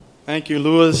Thank you,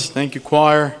 Louis. Thank you,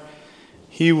 choir.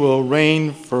 He will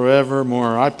reign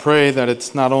forevermore. I pray that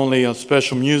it's not only a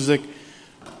special music,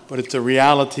 but it's a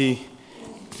reality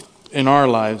in our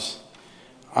lives.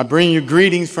 I bring you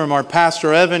greetings from our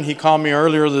pastor, Evan. He called me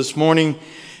earlier this morning.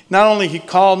 Not only he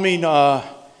called me to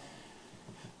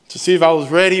see if I was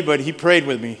ready, but he prayed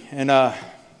with me. And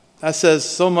that says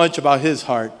so much about his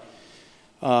heart.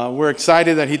 We're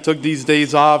excited that he took these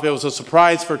days off. It was a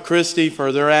surprise for Christy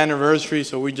for their anniversary,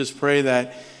 so we just pray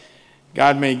that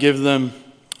God may give them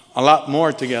a lot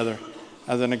more together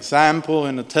as an example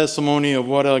and a testimony of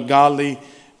what a godly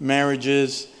marriage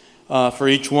is for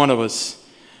each one of us.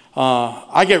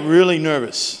 I get really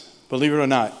nervous, believe it or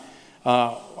not.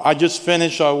 I just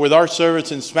finished with our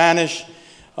service in Spanish,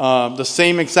 the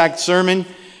same exact sermon.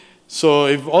 So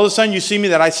if all of a sudden you see me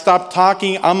that I stopped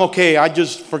talking, I'm okay. I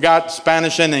just forgot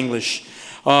Spanish and English.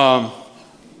 But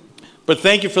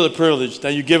thank you for the privilege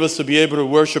that you give us to be able to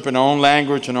worship in our own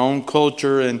language and our own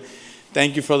culture. And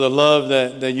thank you for the love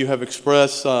that you have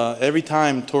expressed every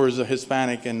time towards the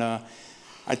Hispanic. And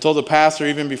I told the pastor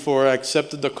even before I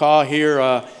accepted the call here,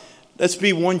 let's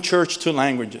be one church, two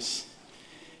languages.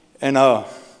 And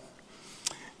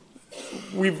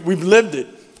we've lived it.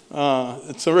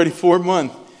 It's already 4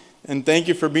 months. And thank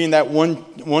you for being that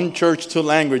one church, two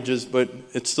languages, but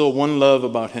it's still one love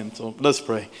about him. So let's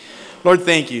pray. Lord,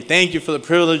 thank you. Thank you for the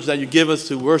privilege that you give us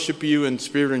to worship you in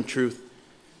spirit and truth.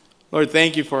 Lord,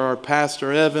 thank you for our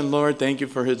pastor, Evan. Lord, thank you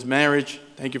for his marriage.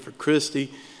 Thank you for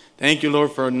Christy. Thank you,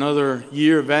 Lord, for another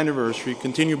year of anniversary.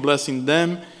 Continue blessing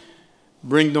them.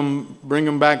 Bring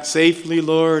them back safely,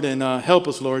 Lord, and help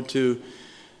us, Lord, to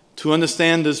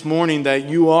understand this morning that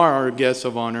you are our guest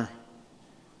of honor.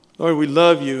 Lord, we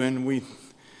love you, and we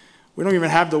don't even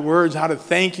have the words how to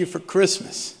thank you for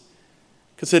Christmas,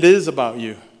 because it is about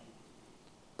you.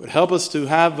 But help us to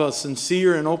have a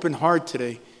sincere and open heart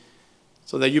today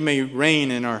so that you may reign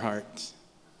in our hearts.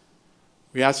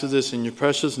 We ask for this in your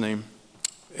precious name.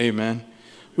 Amen.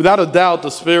 Without a doubt, the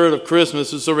spirit of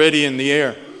Christmas is already in the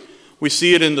air. We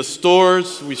see it in the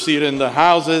stores. We see it in the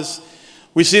houses.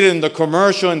 We see it in the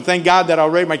commercial, and thank God that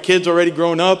my kids already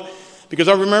grown up. Because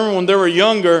I remember when they were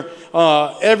younger,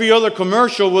 every other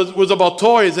commercial was about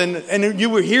toys. And you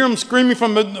would hear them screaming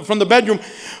from the bedroom,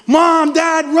 "Mom,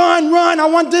 Dad, run, I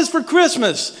want this for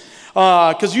Christmas."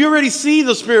 Because you already see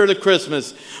the spirit of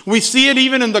Christmas. We see it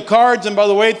even in the cards. And by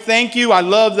the way, thank you. I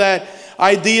love that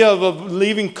idea of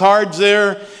leaving cards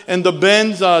there and the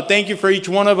bins. Thank you for each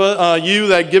one of you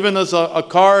that given us a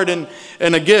card and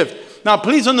a gift. Now,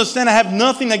 please understand, I have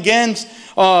nothing against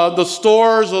the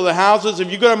stores or the houses.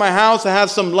 If you go to my house, I have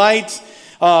some lights.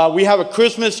 We have a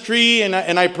Christmas tree, and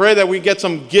I pray that we get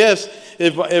some gifts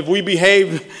if we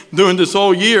behave during this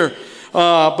whole year.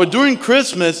 But during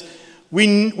Christmas,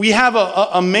 we have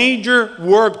a major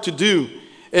work to do,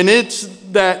 and it's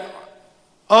that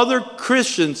other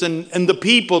Christians and the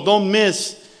people don't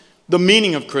miss the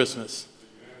meaning of Christmas.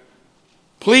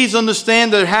 Please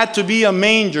understand there had to be a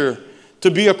manger to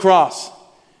be a cross.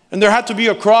 And there had to be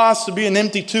a cross to be an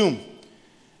empty tomb.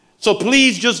 So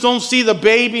please just don't see the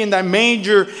baby in that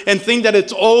manger and think that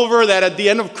it's over, that at the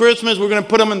end of Christmas we're going to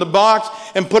put him in the box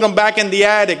and put him back in the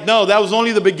attic. No, that was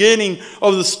only the beginning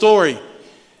of the story.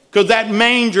 Because that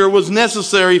manger was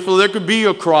necessary for there could be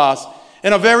a cross,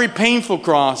 and a very painful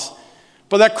cross.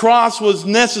 But that cross was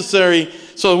necessary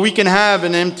so we can have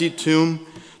an empty tomb.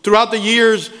 Throughout the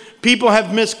years, people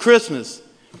have missed Christmas.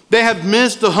 They have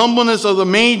missed the humbleness of the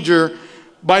manger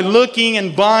by looking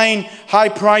and buying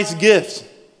high-priced gifts.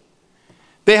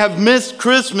 They have missed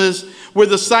Christmas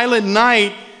with the silent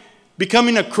night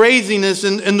becoming a craziness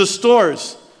in the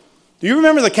stores. Do you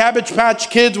remember the Cabbage Patch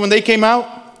Kids when they came out?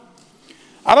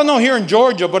 I don't know here in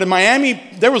Georgia, but in Miami,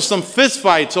 there was some fist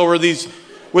fights over these.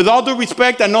 With all due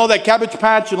respect, I know that Cabbage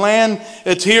Patch Land,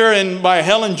 it's here by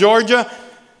Helen, Georgia.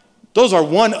 Those are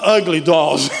one ugly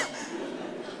dolls.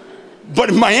 But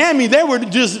in Miami, they were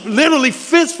just literally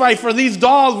fist fight for these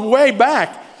dolls way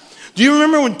back. Do you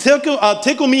remember when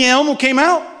Tickle Me Elmo came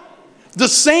out? The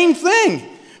same thing.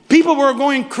 People were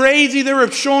going crazy. They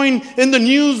were showing in the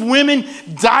news women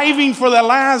diving for the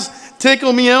last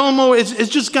Tickle Me Elmo. It's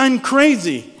just gotten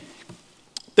crazy.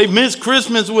 They've missed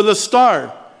Christmas with a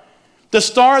star. The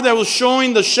star that was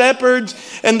showing the shepherds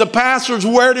and the pastors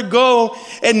where to go.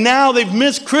 And now they've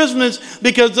missed Christmas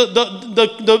because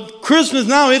the Christmas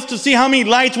now is to see how many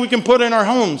lights we can put in our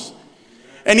homes.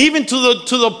 And even to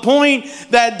the point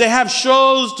that they have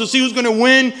shows to see who's going to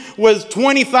win with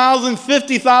 20,000,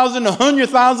 50,000,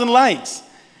 100,000 lights.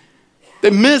 They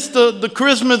missed the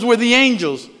Christmas with the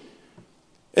angels.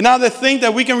 And now they think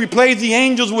that we can replace the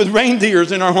angels with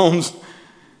reindeers in our homes.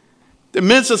 They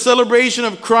miss a celebration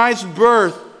of Christ's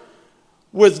birth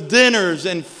with dinners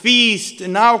and feasts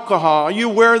and alcohol. Are you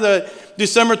aware that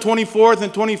December 24th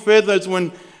and 25th is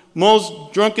when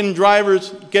most drunken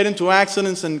drivers get into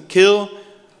accidents and kill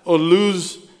or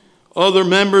lose other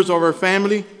members of our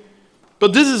family?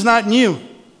 But this is not new.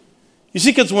 You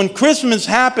see, because when Christmas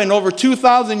happened over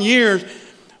 2,000 years,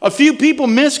 a few people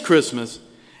missed Christmas.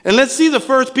 And let's see the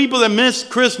first people that missed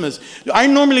Christmas. I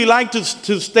normally like to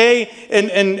stay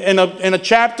in a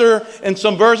chapter and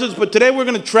some verses, but today we're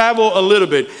going to travel a little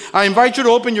bit. I invite you to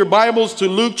open your Bibles to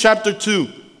Luke chapter 2.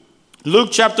 Luke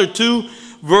chapter 2,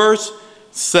 verse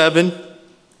 7.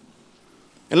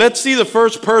 And let's see the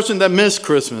first person that missed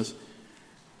Christmas.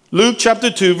 Luke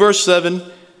chapter 2, verse 7.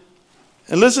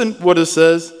 And listen what it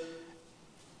says.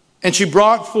 And she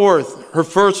brought forth her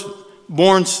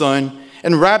firstborn son,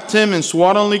 and wrapped him in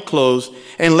swaddling clothes,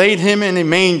 and laid him in a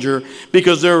manger,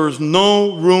 because there was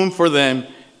no room for them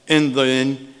in the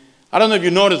inn. I don't know if you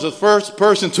noticed, the first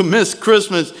person to miss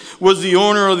Christmas was the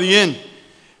owner of the inn.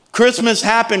 Christmas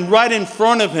happened right in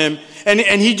front of him, and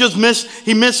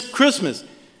he missed Christmas.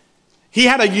 He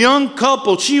had a young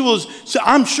couple.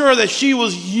 I'm sure that she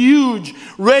was huge,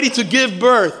 ready to give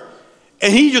birth.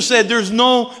 And he just said, there's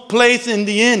no place in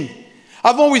the inn.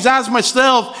 I've always asked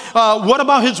myself, what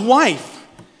about his wife?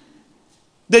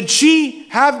 Did she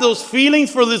have those feelings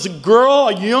for this girl,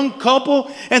 a young couple,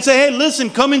 and say, hey, listen,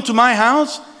 come into my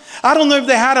house? I don't know if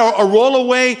they had a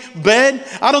rollaway bed.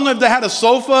 I don't know if they had a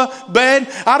sofa bed.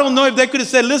 I don't know if they could have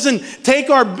said, listen, take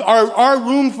our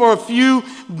room for a few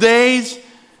days.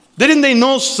 Didn't they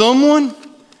know someone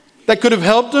that could have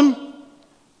helped them?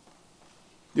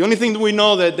 The only thing that we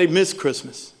know that they missed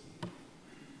Christmas.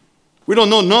 We don't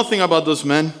know nothing about those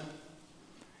men.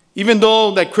 Even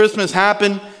though that Christmas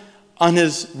happened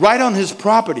right on his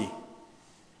property,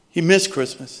 he missed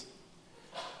Christmas.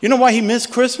 You know why he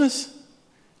missed Christmas?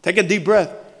 Take a deep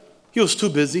breath. He was too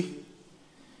busy.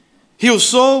 He was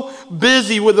so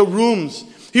busy with the rooms.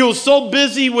 He was so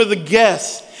busy with the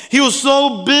guests. He was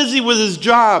so busy with his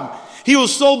job. He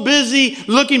was so busy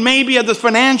looking maybe at the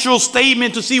financial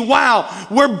statement to see, wow,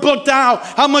 we're booked out.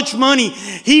 How much money?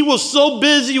 He was so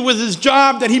busy with his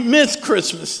job that he missed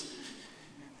Christmas.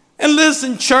 And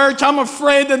listen, church, I'm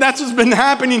afraid that that's what's been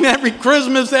happening every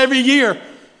Christmas, every year.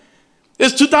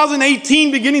 Is 2018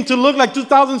 beginning to look like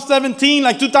 2017,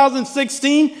 like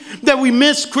 2016, that we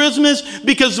miss Christmas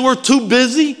because we're too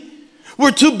busy?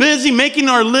 We're too busy making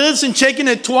our list and checking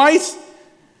it twice?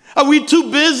 Are we too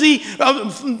busy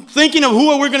thinking of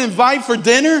who we're going to invite for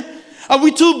dinner? Are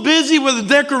we too busy with the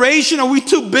decoration? Are we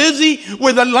too busy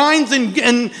with the lines and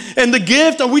the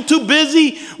gift? Are we too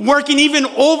busy working even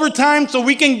overtime so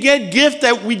we can get gifts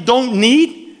that we don't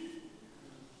need?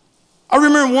 I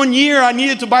remember one year I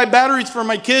needed to buy batteries for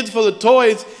my kids for the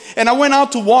toys, and I went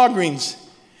out to Walgreens.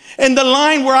 And the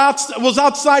line was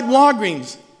outside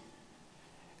Walgreens.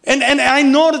 And I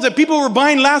noticed that people were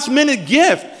buying last-minute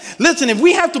gifts. Listen, if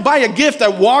we have to buy a gift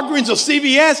at Walgreens or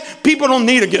CVS, people don't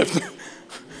need a gift.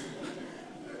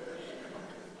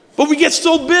 But we get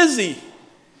so busy.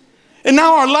 And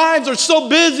now our lives are so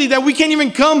busy that we can't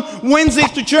even come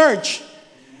Wednesdays to church.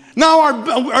 Now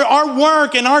our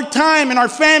work and our time and our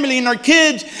family and our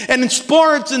kids and in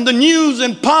sports and the news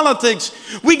and politics,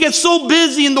 we get so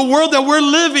busy in the world that we're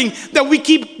living that we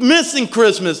keep missing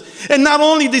Christmas. And not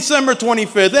only December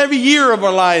 25th, every year of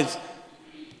our lives,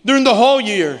 during the whole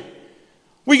year.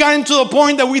 We got into the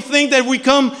point that we think that we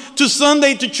come to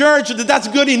Sunday to church, that that's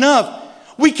good enough.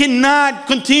 We cannot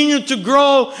continue to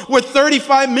grow with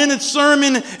 35-minute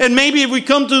sermon, and maybe if we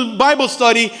come to Bible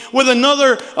study with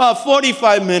another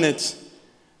 45 minutes.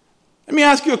 Let me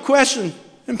ask you a question,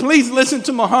 and please listen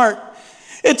to my heart.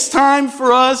 It's time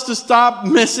for us to stop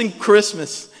missing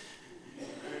Christmas.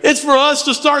 It's for us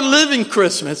to start living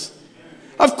Christmas.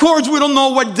 Of course, we don't know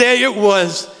what day it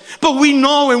was, but we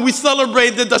know and we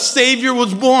celebrate that the Savior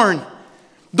was born.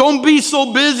 Don't be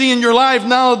so busy in your life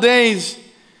nowadays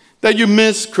that you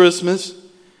miss Christmas.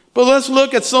 But let's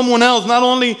look at someone else. Not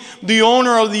only the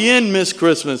owner of the inn missed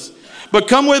Christmas, but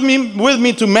come with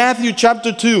me to Matthew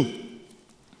chapter 2.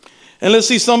 And let's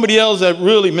see somebody else that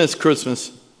really missed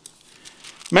Christmas.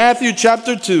 Matthew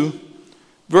chapter 2,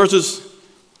 verses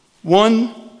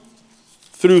 1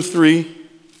 through 3.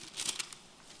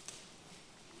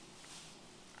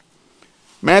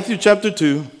 Matthew chapter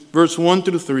 2, verse 1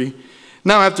 through 3.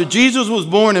 Now, after Jesus was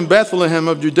born in Bethlehem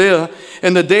of Judea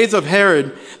in the days of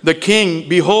Herod the king,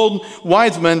 behold,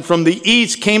 wise men from the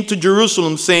east came to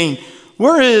Jerusalem, saying,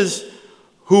 where is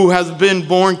who has been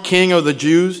born King of the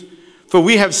Jews? For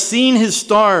we have seen his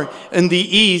star in the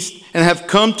east and have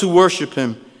come to worship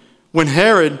him. When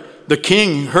Herod the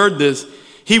king heard this,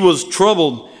 he was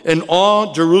troubled, and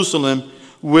all Jerusalem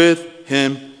with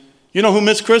him. You know who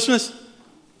missed Christmas?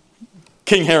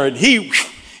 King Herod. He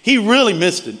really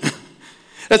missed it.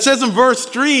 It says in verse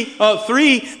 3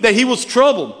 that he was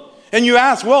troubled. And you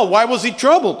ask, well, why was he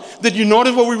troubled? Did you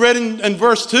notice what we read in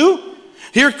verse 2?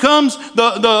 Here comes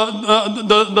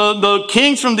the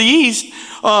kings from the east,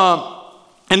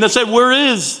 and they said, where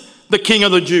is the king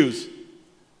of the Jews?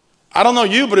 I don't know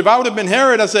you, but if I would have been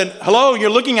Herod, I said, hello, you're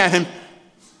looking at him.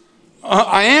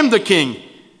 I am the king.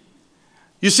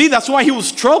 You see, that's why he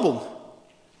was troubled.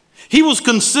 He was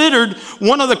considered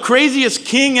one of the craziest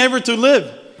king ever to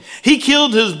live. He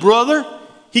killed his brother.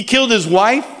 He killed his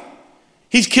wife.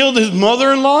 He's killed his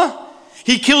mother-in-law.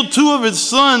 He killed 2 of his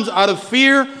sons out of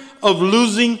fear of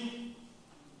losing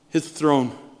his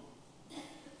throne.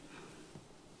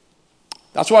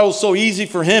 That's why it was so easy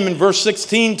for him in verse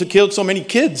 16 to kill so many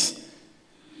kids.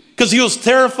 Because he was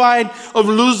terrified of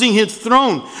losing his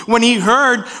throne. When he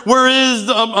heard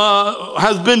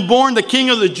has been born the king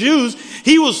of the Jews,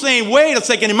 he was saying, wait a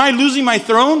second, am I losing my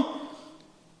throne?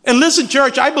 And listen,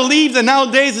 church, I believe that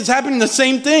nowadays it's happening the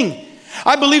same thing.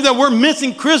 I believe that we're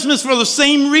missing Christmas for the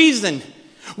same reason.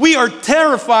 We are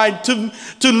terrified to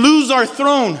lose our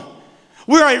throne.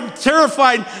 We are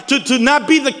terrified to not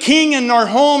be the king in our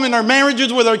home, in our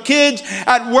marriages, with our kids,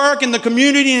 at work, in the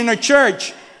community, and in our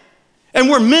church. And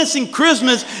we're missing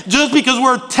Christmas just because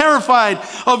we're terrified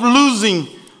of losing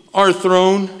our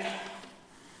throne.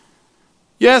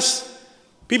 Yes,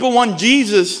 people want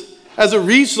Jesus as a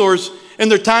resource in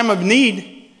their time of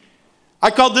need.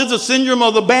 I call this a syndrome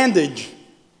of the bandage.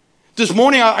 This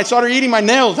morning I started eating my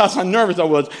nails. That's how nervous I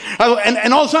was.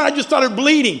 And all of a sudden I just started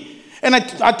bleeding. And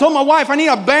I told my wife, I need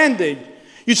a Band-Aid.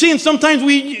 You see, and sometimes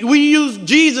we use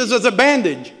Jesus as a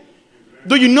bandage.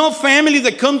 Do you know families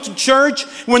that come to church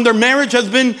when their marriage has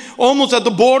been almost at the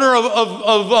border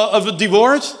of a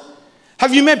divorce?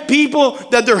 Have you met people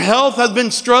that their health has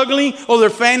been struggling or their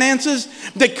finances?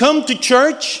 They come to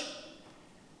church,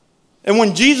 and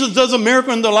when Jesus does a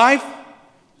miracle in their life,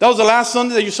 that was the last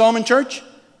Sunday that you saw them in church?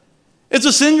 It's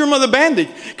a syndrome of the bandage.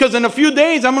 Because in a few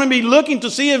days, I'm going to be looking to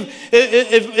see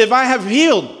if I have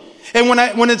healed. And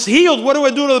when it's healed, what do I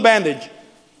do to the bandage?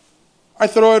 I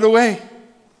throw it away.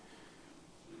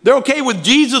 They're okay with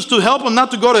Jesus to help them not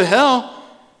to go to hell,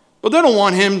 but they don't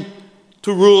want him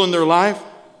to rule in their life.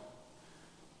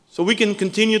 So we can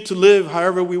continue to live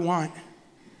however we want.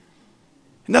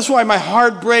 And that's why my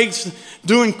heart breaks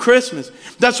during Christmas.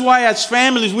 That's why as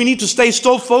families we need to stay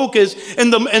so focused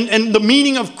in the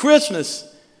meaning of Christmas.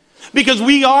 Because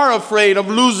we are afraid of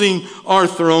losing our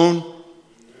throne.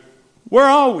 Where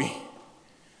are we?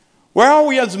 Where are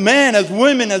we as men, as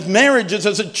women, as marriages,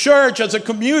 as a church, as a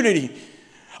community?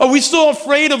 Are we still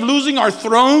afraid of losing our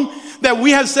throne? That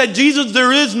we have said, Jesus,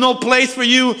 there is no place for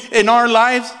you in our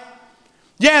lives?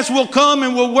 Yes, we'll come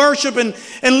and we'll worship. And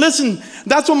listen,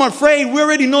 that's what I'm afraid. We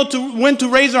already know when to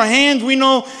raise our hands. We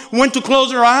know when to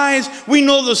close our eyes. We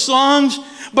know the songs.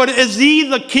 But is he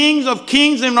the King of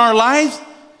Kings in our lives?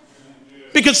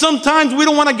 Because sometimes we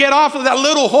don't want to get off of that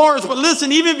little horse. But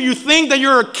listen, even if you think that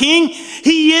you're a king,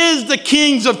 he is the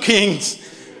King of Kings.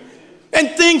 And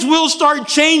things will start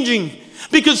changing.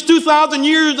 Because 2,000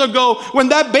 years ago, when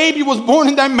that baby was born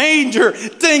in that manger,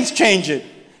 things changed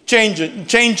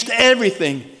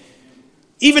everything.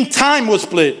 Even time was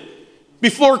split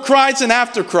before Christ and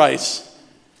after Christ.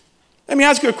 Let me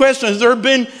ask you a question. Has there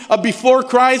been a before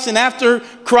Christ and after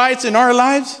Christ in our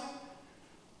lives?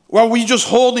 Or are we just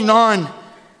holding on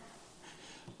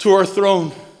to our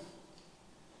throne?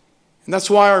 And that's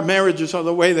why our marriages are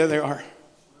the way that they are.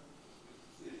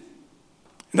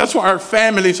 And that's why our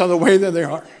families are the way that they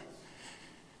are.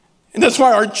 And that's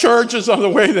why our churches are the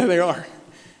way that they are.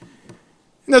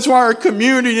 And that's why our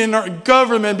community and our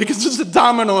government, because it's a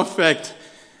domino effect.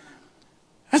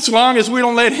 As long as we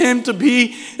don't let him to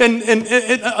be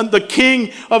the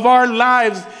king of our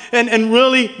lives and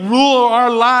really rule our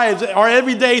lives, our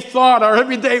everyday thought, our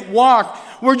everyday walk,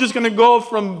 we're just going to go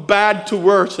from bad to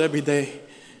worse every day.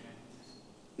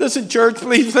 Listen, church,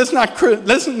 please, let's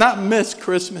not miss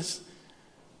Christmas.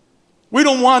 We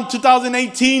don't want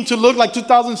 2018 to look like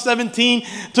 2017,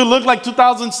 to look like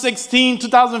 2016,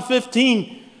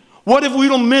 2015. What if we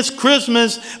don't miss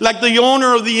Christmas like the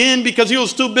owner of the inn because he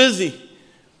was too busy?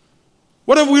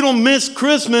 What if we don't miss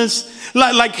Christmas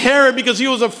like Herod because he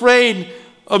was afraid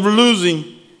of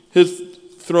losing his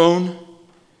throne?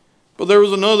 But there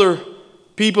was another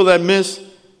people that missed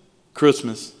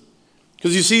Christmas.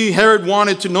 Because you see, Herod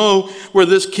wanted to know where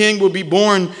this king would be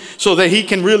born so that he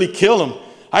can really kill him.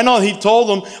 I know he told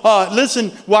them,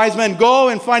 listen, wise men, go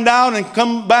and find out and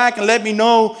come back and let me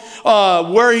know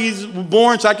where he's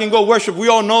born so I can go worship. We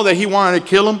all know that he wanted to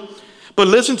kill him. But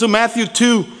listen to Matthew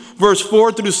 2, verse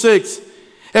 4 through 6.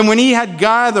 And when he had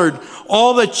gathered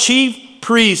all the chief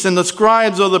priests and the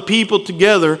scribes of the people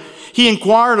together, he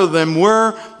inquired of them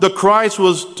where the Christ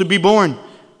was to be born.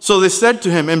 So they said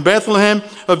to him, in Bethlehem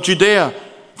of Judea.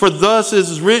 For thus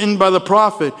is written by the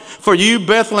prophet, for you,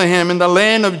 Bethlehem, in the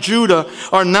land of Judah,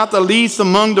 are not the least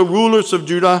among the rulers of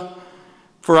Judah.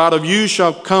 For out of you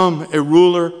shall come a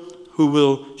ruler who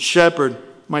will shepherd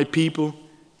my people,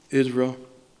 Israel.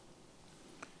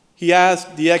 He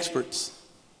asked the experts.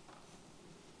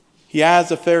 He asked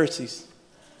the Pharisees.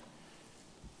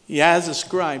 He asked the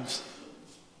scribes.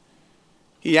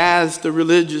 He asked the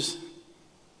religious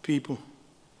people.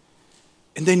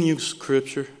 And they knew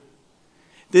Scripture.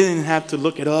 They didn't have to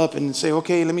look it up and say,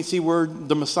 okay, let me see where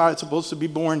the Messiah is supposed to be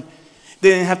born. They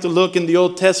didn't have to look in the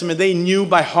Old Testament. They knew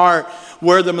by heart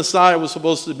where the Messiah was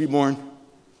supposed to be born.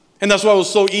 And that's why it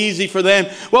was so easy for them.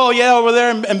 Well, yeah, over there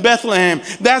in Bethlehem.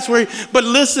 That's where. But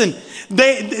listen,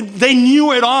 they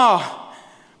knew it all.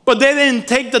 But they didn't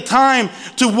take the time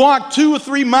to walk 2 or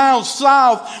 3 miles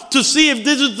south to see if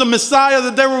this is the Messiah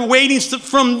that they were waiting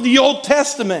from the Old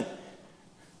Testament.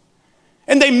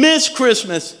 And they missed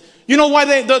Christmas. You know why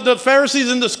the Pharisees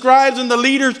and the scribes and the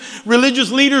leaders, religious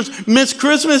leaders, missed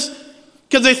Christmas?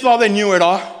 Because they thought they knew it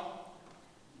all.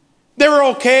 They were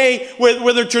okay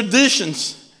with their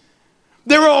traditions.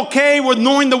 They were okay with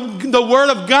knowing the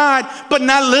Word of God, but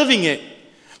not living it.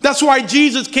 That's why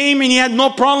Jesus came and he had no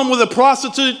problem with the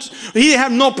prostitutes. He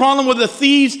had no problem with the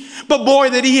thieves. But boy,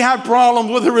 did he have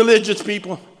problems with the religious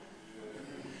people.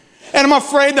 And I'm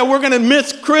afraid that we're going to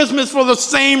miss Christmas for the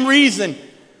same reason.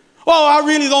 Oh, I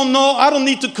really don't know. I don't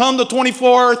need to come the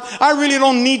 24th. I really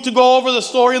don't need to go over the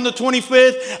story on the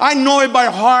 25th. I know it by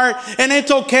heart, and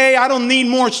it's okay. I don't need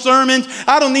more sermons.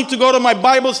 I don't need to go to my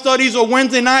Bible studies or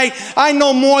Wednesday night. I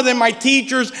know more than my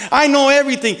teachers. I know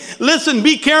everything. Listen,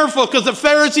 be careful, because the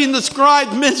Pharisees and the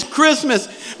scribes missed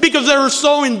Christmas because they were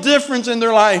so indifferent in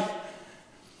their life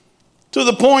to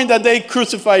the point that they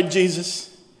crucified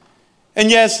Jesus.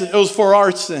 And yes, it was for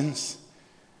our sins.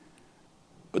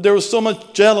 But there was so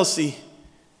much jealousy,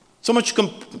 so much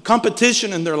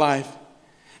competition in their life,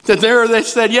 that they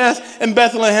said yes in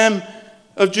Bethlehem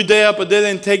of Judea, but they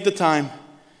didn't take the time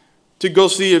to go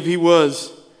see if he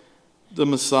was the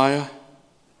Messiah.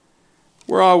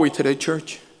 Where are we today,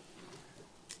 church?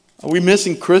 Are we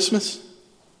missing Christmas?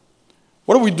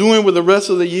 What are we doing with the rest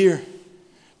of the year?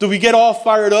 Do we get all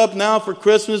fired up now for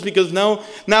Christmas because now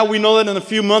we know that in a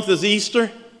few months is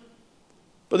Easter?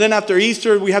 But then after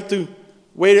Easter, we have to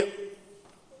wait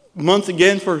a month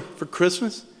again for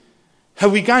Christmas?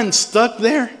 Have we gotten stuck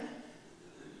there?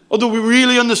 Or do we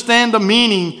really understand the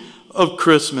meaning of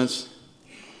Christmas?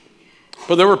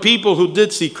 But there were people who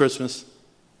did see Christmas.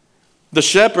 The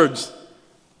shepherds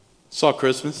saw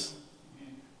Christmas.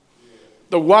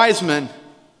 The wise men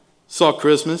saw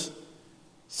Christmas.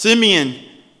 Simeon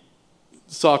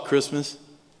saw Christmas.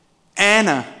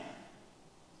 Anna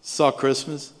saw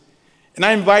Christmas. And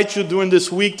I invite you during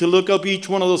this week to look up each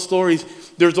one of those stories.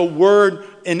 There's a word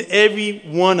in every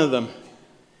one of them.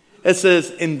 It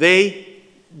says, and they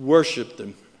worshiped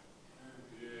him.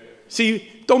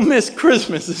 See, don't miss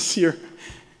Christmas this year.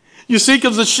 You see,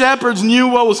 because the shepherds knew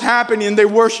what was happening and they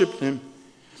worshiped him.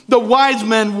 The wise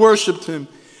men worshiped him.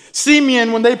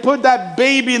 Simeon, when they put that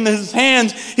baby in his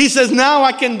hands, he says, now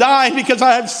I can die because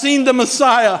I have seen the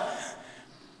Messiah.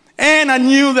 And I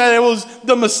knew that it was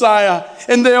the Messiah.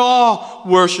 And they all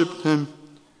worshiped him.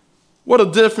 What a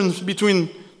difference between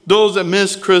those that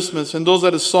missed Christmas and those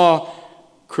that saw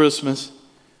Christmas.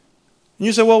 And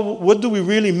you say, well, what do we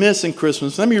really miss in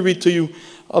Christmas? Let me read to you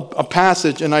a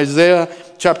passage in Isaiah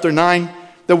chapter 9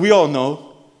 that we all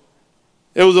know.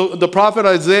 It was the prophet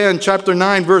Isaiah in chapter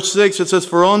 9, verse 6. It says,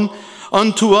 for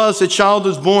unto us a child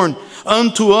is born,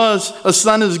 unto us a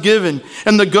son is given,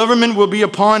 and the government will be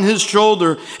upon his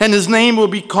shoulder, and his name will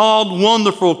be called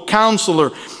Wonderful,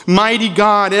 Counselor, Mighty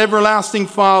God, Everlasting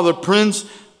Father, Prince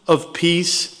of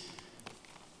Peace.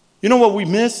 You know what we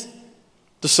miss?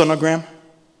 The sonogram.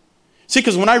 See,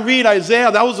 because when I read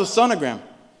Isaiah, that was a sonogram.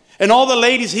 And all the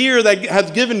ladies here that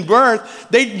have given birth,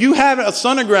 you have a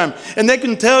sonogram. And they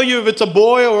can tell you if it's a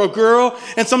boy or a girl.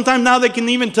 And sometimes now they can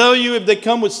even tell you if they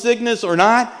come with sickness or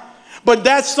not. But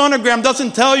that sonogram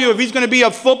doesn't tell you if he's going to be a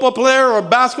football player or a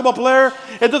basketball player.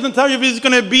 It doesn't tell you if he's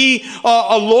going to be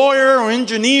a lawyer or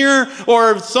engineer,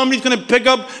 or if somebody's going to pick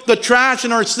up the trash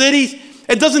in our cities.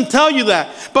 It doesn't tell you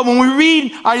that. But when we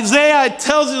read Isaiah, it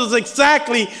tells us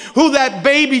exactly who that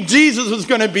baby Jesus was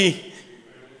going to be.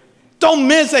 Don't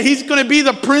miss that he's going to be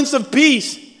the Prince of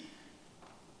Peace.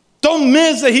 Don't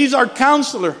miss that he's our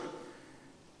counselor.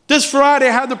 This Friday,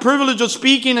 I had the privilege of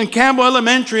speaking in Campbell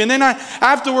Elementary. And then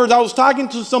afterwards, I was talking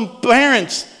to some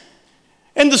parents.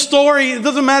 And the story, it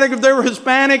doesn't matter if they were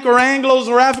Hispanic or Anglos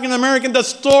or African American, the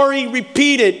story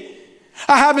repeated.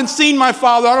 I haven't seen my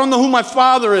father. I don't know who my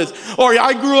father is. Or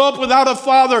I grew up without a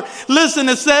father. Listen,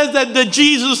 it says that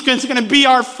Jesus is going to be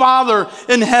our Father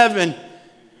in heaven.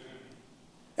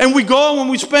 And we go and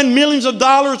we spend millions of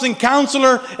dollars in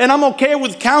counselor, and I'm okay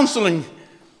with counseling.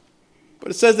 But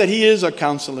it says that he is our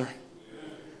counselor.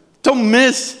 Don't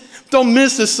miss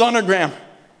his sonogram.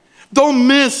 Don't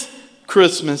miss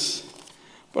Christmas.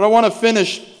 But I want to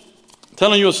finish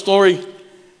telling you a story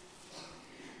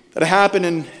that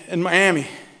happened in Miami.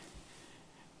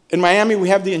 In Miami, we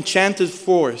have the Enchanted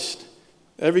Forest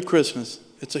every Christmas.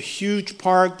 It's a huge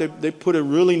park. They put it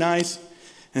really nice,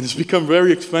 and it's become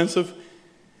very expensive.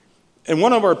 And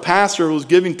one of our pastors was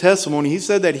giving testimony. He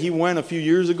said that he went a few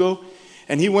years ago,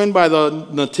 and he went by the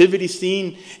nativity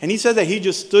scene, and he said that he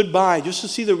just stood by just to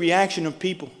see the reaction of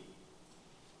people.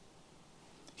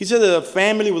 He said that a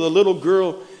family with a little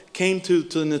girl came to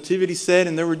the nativity set,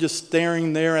 and they were just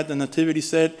staring there at the nativity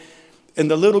set. And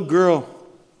the little girl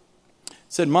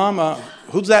said, "Mama,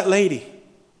 who's that lady?"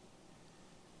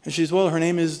 And she said, "Well, her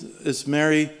name is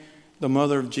Mary, the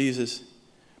mother of Jesus."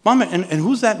 "Mama, and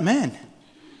who's that man?"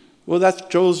 "Well, that's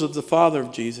Joseph, the father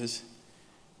of Jesus."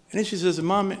 And then she says,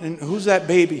 "Mom, and who's that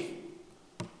baby?"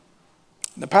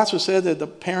 And the pastor said that the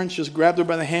parents just grabbed her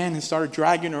by the hand and started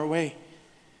dragging her away.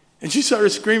 And she started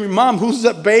screaming, "Mom, who's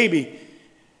that baby?"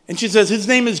 And she says, "His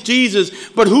name is Jesus,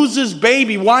 but who's this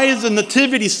baby? Why is the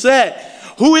nativity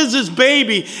set? Who is this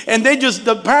baby?" And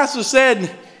the pastor said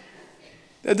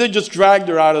that they just dragged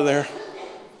her out of there.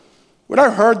 When I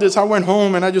heard this, I went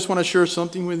home and I just want to share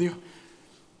something with you.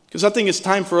 Because I think it's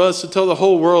time for us to tell the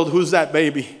whole world who's that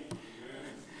baby.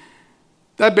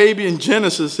 That baby in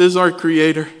Genesis is our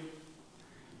creator.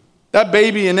 That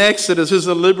baby in Exodus is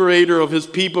the liberator of his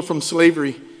people from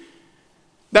slavery.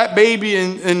 That baby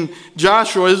in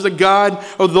Joshua is the God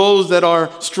of those that are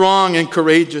strong and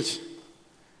courageous.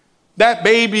 That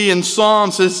baby in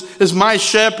Psalms is my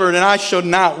shepherd and I shall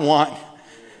not want.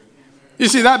 You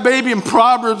see, that baby in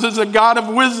Proverbs is a God of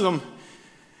wisdom.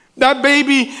 That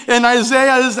baby in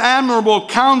Isaiah is admirable,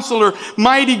 counselor,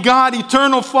 mighty God,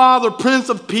 eternal Father, Prince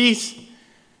of Peace.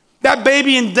 That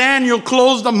baby in Daniel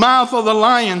closed the mouth of the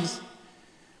lions.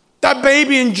 That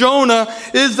baby in Jonah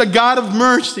is the God of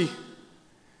mercy.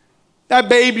 That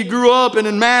baby grew up, and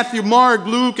in Matthew, Mark,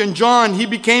 Luke, and John, he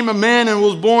became a man and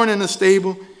was born in a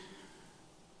stable.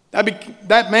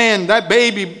 That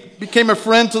baby became a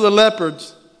friend to the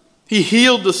lepers. He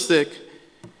healed the sick.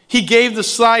 He gave the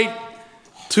sight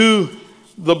to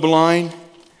the blind.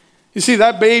 You see,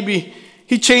 that baby,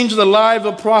 he changed the life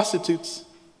of prostitutes.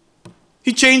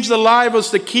 He changed the life of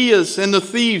Zacchaeus and the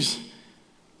thieves.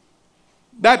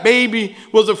 That baby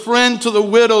was a friend to the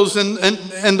widows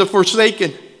and the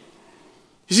forsaken.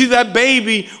 You see, that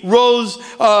baby rose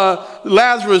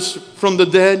Lazarus from the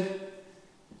dead.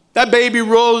 That baby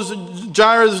rose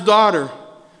Jairus' daughter.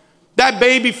 That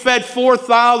baby fed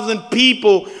 4,000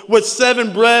 people with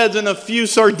 7 breads and a few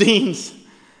sardines.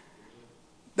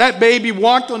 That baby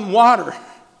walked on water.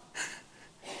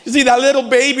 You see, that little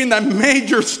baby in that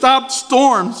major stopped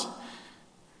storms.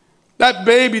 That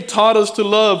baby taught us to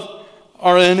love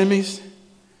our enemies.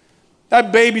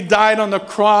 That baby died on the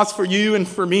cross for you and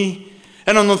for me.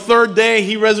 And on the third day,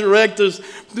 he resurrected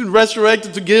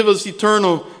to give us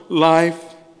eternal life.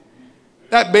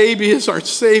 That baby is our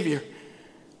Savior.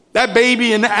 That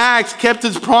baby in Acts kept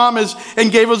his promise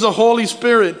and gave us the Holy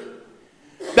Spirit.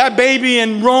 That baby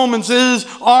in Romans is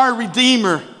our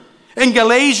Redeemer. In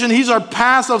Galatians, he's our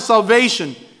path of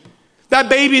salvation. That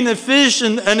baby in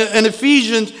Ephesians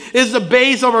is the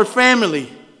base of our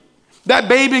family. That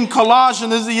baby in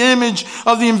Colossians is the image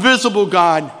of the invisible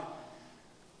God.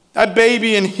 That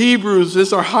baby in Hebrews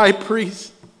is our high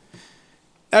priest.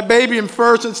 That baby in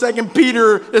 1st and 2nd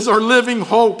Peter is our living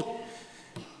hope.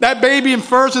 That baby in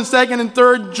 1st and 2nd and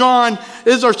 3rd John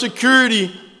is our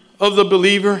security of the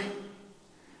believer.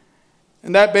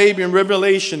 And that baby in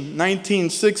Revelation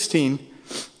 19:16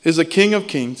 is the King of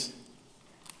Kings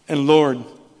and Lord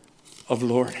of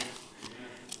Lords.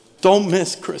 Don't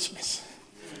miss Christmas.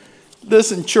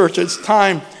 Listen, church, it's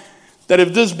time that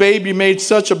if this baby made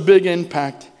such a big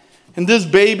impact, and this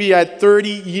baby at 30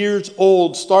 years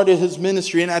old started his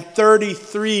ministry, and at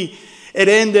 33 it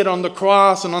ended on the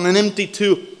cross and on an empty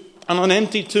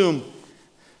tomb.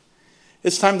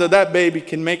 It's time that baby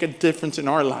can make a difference in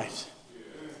our lives.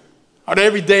 Our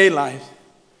everyday lives,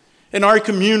 in our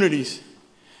communities,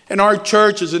 in our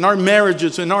churches, in our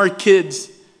marriages, in our kids.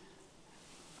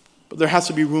 But there has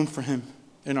to be room for him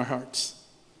in our hearts.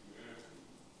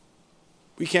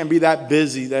 We can't be that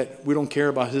busy that we don't care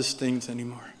about his things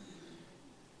anymore.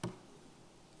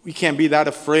 We can't be that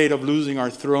afraid of losing our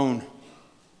throne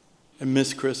and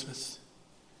miss Christmas.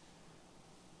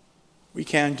 We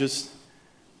can't just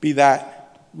be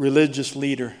that religious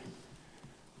leader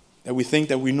that we think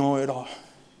that we know it all.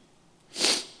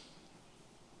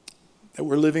 That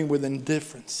we're living with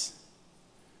indifference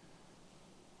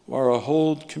while a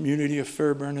whole community of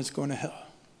Fairburn is going to hell.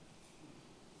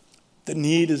 The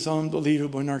need is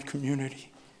unbelievable in our community.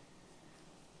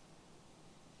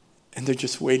 And they're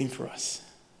just waiting for us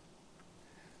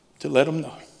to let them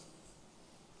know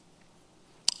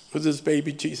who this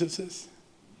baby Jesus is.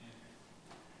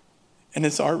 And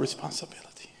it's our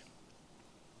responsibility.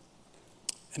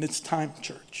 And it's time,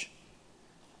 church.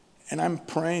 And I'm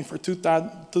praying for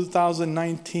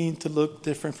 2019 to look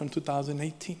different from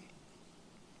 2018.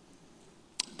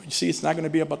 But you see, it's not going to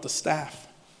be about the staff.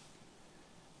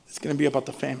 It's going to be about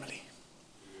the family.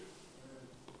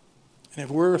 And if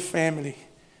we're a family,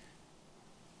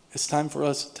 it's time for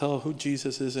us to tell who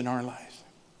Jesus is in our lives.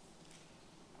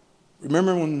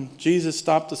 Remember when Jesus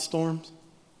stopped the storms?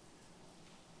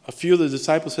 A few of the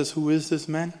disciples says, "Who is this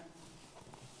man?"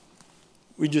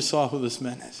 We just saw who this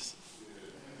man is.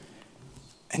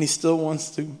 And he still wants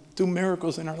to do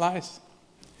miracles in our lives.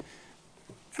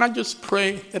 And I just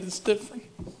pray that it's different.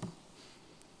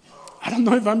 I don't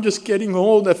know if I'm just getting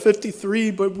old at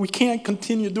 53, but we can't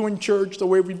continue doing church the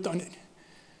way we've done it.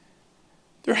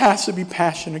 There has to be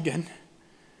passion again.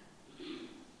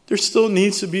 There still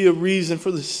needs to be a reason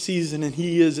for the season, and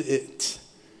he is it.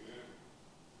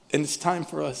 And it's time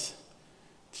for us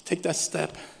to take that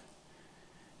step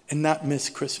and not miss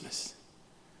Christmas.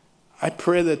 I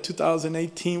pray that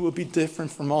 2018 will be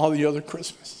different from all the other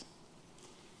Christmas.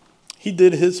 He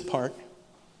did his part.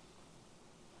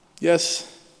 Yes,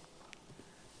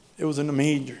 it was in a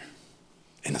manger,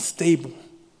 in a stable.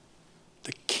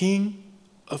 The King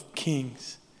of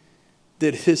Kings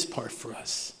did his part for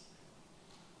us.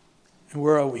 And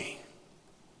where are we?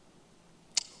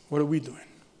 What are we doing?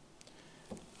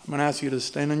 I'm going to ask you to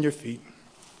stand on your feet.